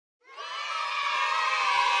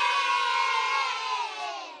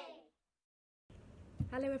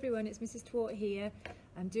Hello everyone, it's Mrs. Twort here.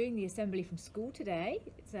 I'm doing the assembly from school today.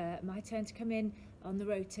 It's my turn to come in on the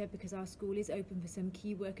rota because our school is open for some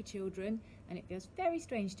key worker children, and it feels very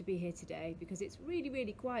strange to be here today because it's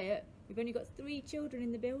really quiet. We've only got 3 children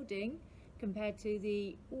in the building compared to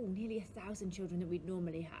the nearly 1,000 children that we'd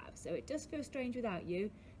normally have. So it does feel strange without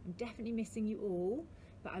you. I'm definitely missing you all,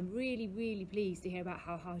 but I'm really pleased to hear about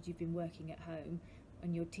how hard you've been working at home.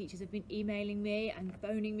 And your teachers have been emailing me and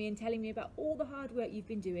phoning me and telling me about all the hard work you've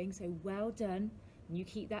been doing, so well done, and you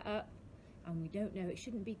keep that up. And we don't know, it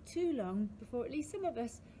shouldn't be too long before at least some of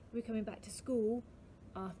us will be coming back to school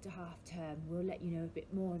after half term. We'll let you know a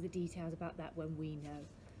bit more of the details about that when we know.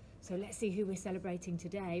 So let's see who we're celebrating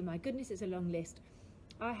today. My goodness, it's a long list.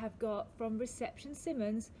 I have got from Reception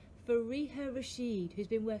Simmons, Fariha Rashid, who's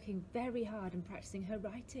been working very hard and practicing her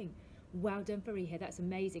writing. Well done, Fariha, that's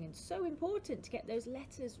amazing and so important to get those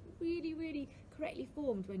letters really correctly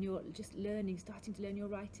formed when you're just starting to learn your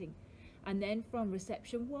writing. And then from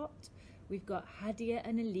Reception What, we've got Hadia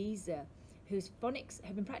and Eliza, whose phonics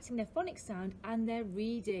have been practicing their phonics sound and their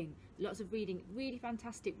reading. Lots of reading, really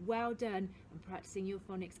fantastic, well done, and practicing your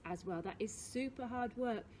phonics as well. That is super hard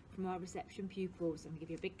work from our reception pupils. I'm gonna give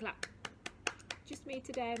you a big clap. Just me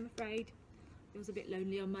today, I'm afraid. Feels a bit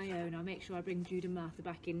lonely on my own. I'll make sure I bring Jude and Martha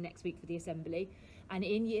back in next week for the assembly. And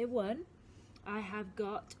in year 1, I have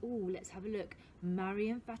got, let's have a look,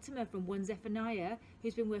 Mariam Fatima from 1 Zephaniah,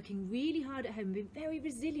 who's been working really hard at home, been very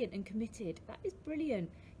resilient and committed. That is brilliant,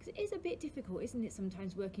 because it is a bit difficult, isn't it,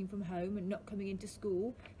 sometimes working from home and not coming into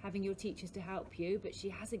school, having your teachers to help you, but she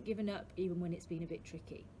hasn't given up even when it's been a bit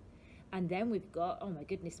tricky. And then we've got, oh my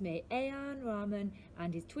goodness me, Ayan Rahman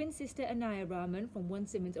and his twin sister Anaya Rahman from 1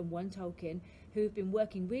 Simmons and 1 Tolkien, who've been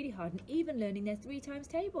working really hard and even learning their 3 times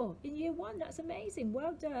table in year 1. That's amazing,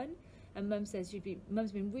 well done. And Mum says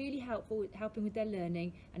Mum's been really helping with their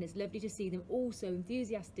learning, and it's lovely to see them all so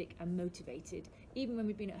enthusiastic and motivated, even when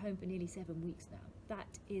we've been at home for nearly 7 weeks now.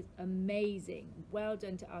 That is amazing. Well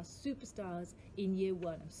done to our superstars in year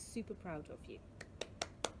 1. I'm super proud of you.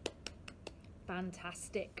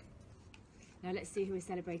 Fantastic. Now let's see who we're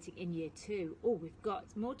celebrating in year 2. We've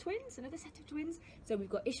got more twins, another set of twins. So we've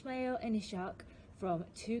got Ishmael and Ishaq from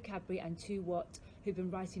 2 Cadbury and 2 Watt, who've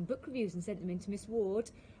been writing book reviews and sent them in to Miss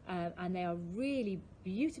Ward. And they are really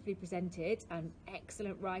beautifully presented and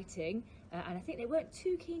excellent writing. And I think they weren't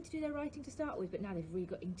too keen to do their writing to start with, but now they've really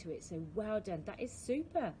got into it. So well done, that is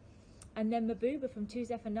super. And then Mabuba from 2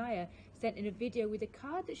 Zephaniah sent in a video with a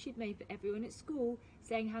card that she'd made for everyone at school,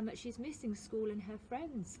 saying how much she's missing school and her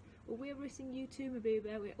friends. Well, we're missing you too,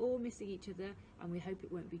 Mabuba. We're all missing each other, and we hope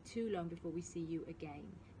it won't be too long before we see you again.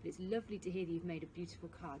 But it's lovely to hear that you've made a beautiful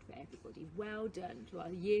card for everybody. Well done to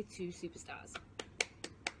our year 2 superstars.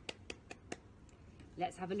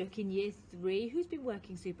 Let's have a look in year 3, who's been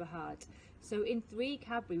working super hard. So in 3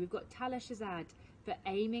 Cadbury, we've got Tala Shazad for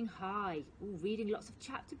Aiming High. Reading lots of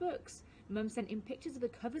chapter books. Mum sent in pictures of the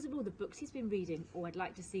covers of all the books he's been reading. I'd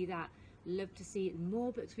like to see that. Love to see the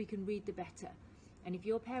more books we can read, the better. And if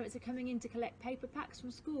your parents are coming in to collect paper packs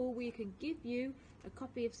from school, we can give you a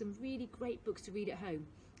copy of some really great books to read at home.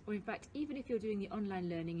 Or in fact, even if you're doing the online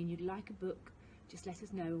learning and you'd like a book, just let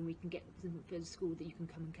us know and we can get them for the school that you can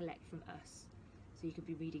come and collect from us. So you could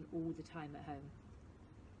be reading all the time at home.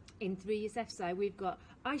 In 3 Yusefzai, we've got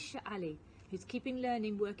Aisha Ali, who's keeping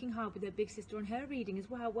learning, working hard with her big sister on her reading as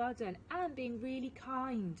well. Well done, and being really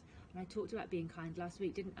kind. And I talked about being kind last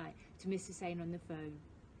week, didn't I, to Miss Hussain on the phone.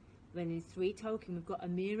 Then in 3 Tolkien, we've got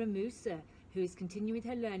Amira Musa, who is continuing with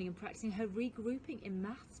her learning and practicing her regrouping in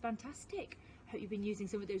maths. Fantastic. I hope you've been using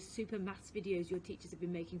some of those super maths videos your teachers have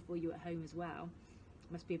been making for you at home as well.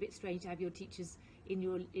 Must be a bit strange to have your teachers in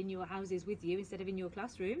your houses with you instead of in your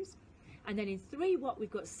classrooms. And then in 3 What,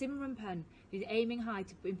 we've got Simran Pan, who's aiming high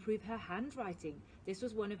to improve her handwriting. This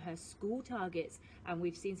was one of her school targets, and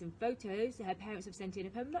we've seen some photos that her parents have sent in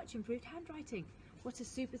of her much improved handwriting. What a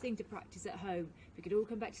super thing to practice at home. We could all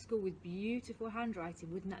come back to school with beautiful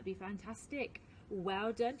handwriting. Wouldn't that be fantastic?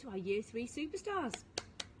 Well done to our year 3 superstars.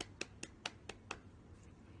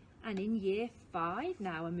 And in year 5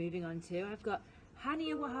 now we're moving on to, I've got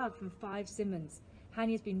Hania Wahab from 5 Simmons.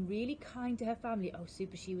 Hania's been really kind to her family.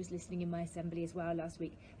 Super, she was listening in my assembly as well last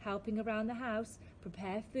week, helping around the house,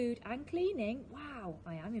 prepare food and cleaning. Wow,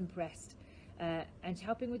 I am impressed. And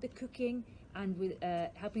helping with the cooking, and with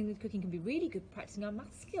helping with cooking can be really good practicing our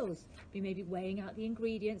math skills. Be maybe weighing out the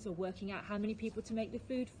ingredients or working out how many people to make the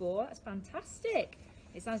food for. That's fantastic.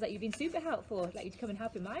 It sounds like you've been super helpful. I'd like you to come and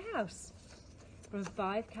help in my house. From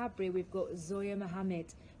 5 Cadbury, we've got Zoya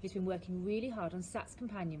Mohammed, who's been working really hard on SATS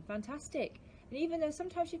Companion. Fantastic. And even though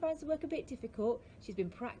sometimes she finds the work a bit difficult, she's been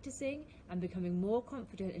practicing and becoming more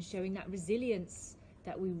confident and showing that resilience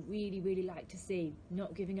that we really, really like to see.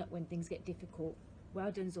 Not giving up when things get difficult.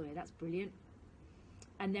 Well done, Zoya, that's brilliant.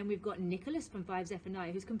 And then we've got Nicholas from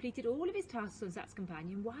 5F&I, who's completed all of his tasks on SATS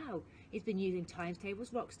Companion. Wow, he's been using times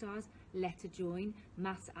tables, Rockstars, letter join,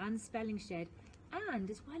 maths and spelling shed. And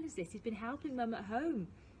as well as this, he's been helping Mum at home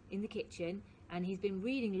in the kitchen, and he's been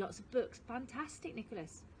reading lots of books. Fantastic,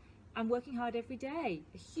 Nicholas. And working hard every day.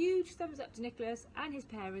 A huge thumbs up to Nicholas and his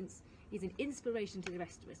parents. He's an inspiration to the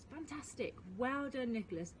rest of us. Fantastic. Well done,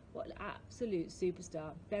 Nicholas. What an absolute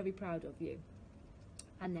superstar. Very proud of you.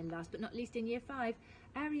 And then last but not least, in year 5,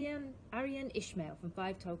 Arian Ishmael from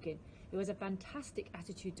 5 Tolkien, who has a fantastic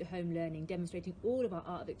attitude to home learning, demonstrating all of our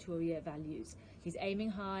Art Victoria values. He's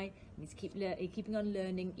aiming high, and he's keeping on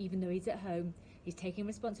learning even though he's at home. He's taking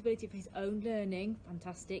responsibility for his own learning.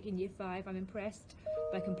 Fantastic. In year 5, I'm impressed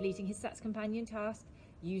by completing his SATS Companion task,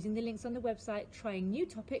 using the links on the website, trying new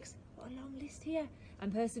topics, what a long list here,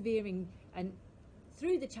 and persevering and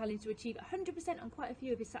through the challenge to achieve 100% on quite a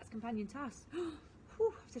few of his SATS Companion tasks.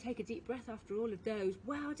 Whew, have to take a deep breath after all of those.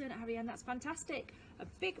 Well done, Ariane, that's fantastic. A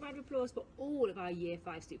big round of applause for all of our year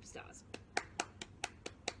 5 superstars.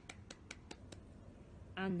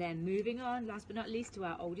 And then moving on, last but not least, to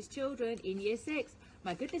our oldest children in year 6.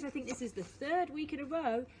 My goodness, I think this is the 3rd week in a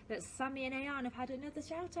row that Sammy and Ayan have had another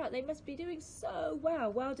shout out. They must be doing so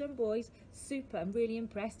well. Well done, boys. Super. I'm really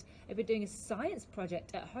impressed. They've been doing a science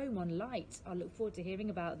project at home on light. I look forward to hearing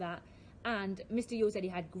about that. And Mr. Yule said he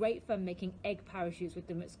had great fun making egg parachutes with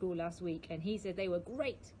them at school last week, and he said they were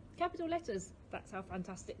great. Capital letters. That's how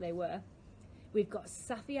fantastic they were. We've got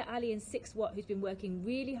Safia Ali in 6 Watt, who's been working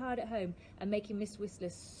really hard at home and making Miss Whistler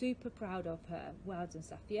super proud of her. Well done,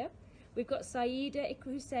 Safia. We've got Saida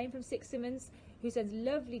Ikra Hussain from 6 Simmons, who sends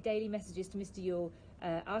lovely daily messages to Mr. Yule,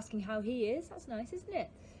 asking how he is. That's nice, isn't it?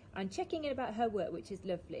 And checking in about her work, which is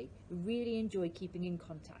lovely. Really enjoy keeping in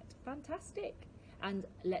contact. Fantastic. And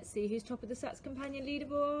let's see who's top of the SATS Companion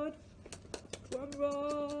leaderboard. Drum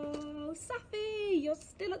roll. Safi, you're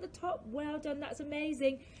still at the top. Well done, that's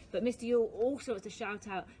amazing. But Mr. Yule also has to shout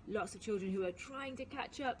out lots of children who are trying to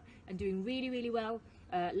catch up and doing really, really well.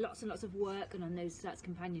 Lots and lots of work and on those SATS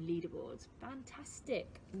Companion leaderboards.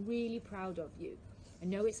 Fantastic. Really proud of you. I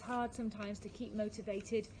know it's hard sometimes to keep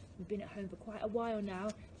motivated. We've been at home for quite a while now,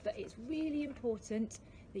 but it's really important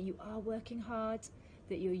that you are working hard,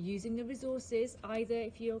 that you're using the resources, either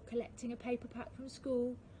if you're collecting a paper pack from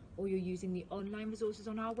school or you're using the online resources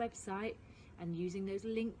on our website and using those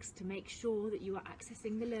links to make sure that you are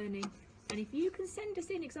accessing the learning. And if you can send us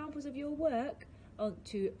in examples of your work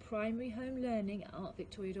onto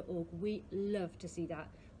primaryhomelearning@artvictoria.org, we love to see that.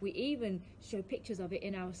 We even show pictures of it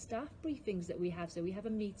in our staff briefings that we have. So we have a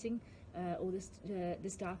meeting, all the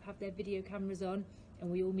staff have their video cameras on,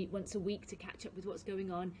 and we all meet once a week to catch up with what's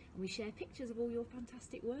going on, and we share pictures of all your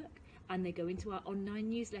fantastic work, and they go into our online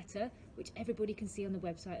newsletter, which everybody can see on the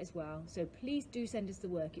website as well. So please do send us the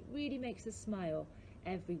work. It really makes us smile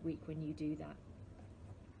every week when you do that.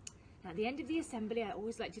 Now, at the end of the assembly, I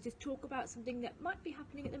always like to just talk about something that might be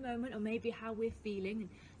happening at the moment, or maybe how we're feeling. And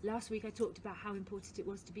last week I talked about how important it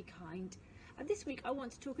was to be kind. And this week I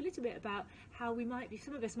want to talk a little bit about how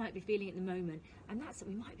some of us might be feeling at the moment, and that's that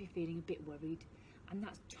we might be feeling a bit worried. And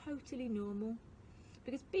that's totally normal,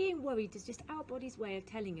 because being worried is just our body's way of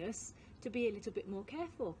telling us to be a little bit more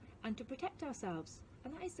careful and to protect ourselves.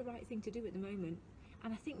 And that is the right thing to do at the moment.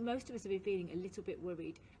 And I think most of us have been feeling a little bit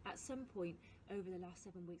worried at some point over the last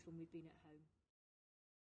 7 weeks when we've been at home.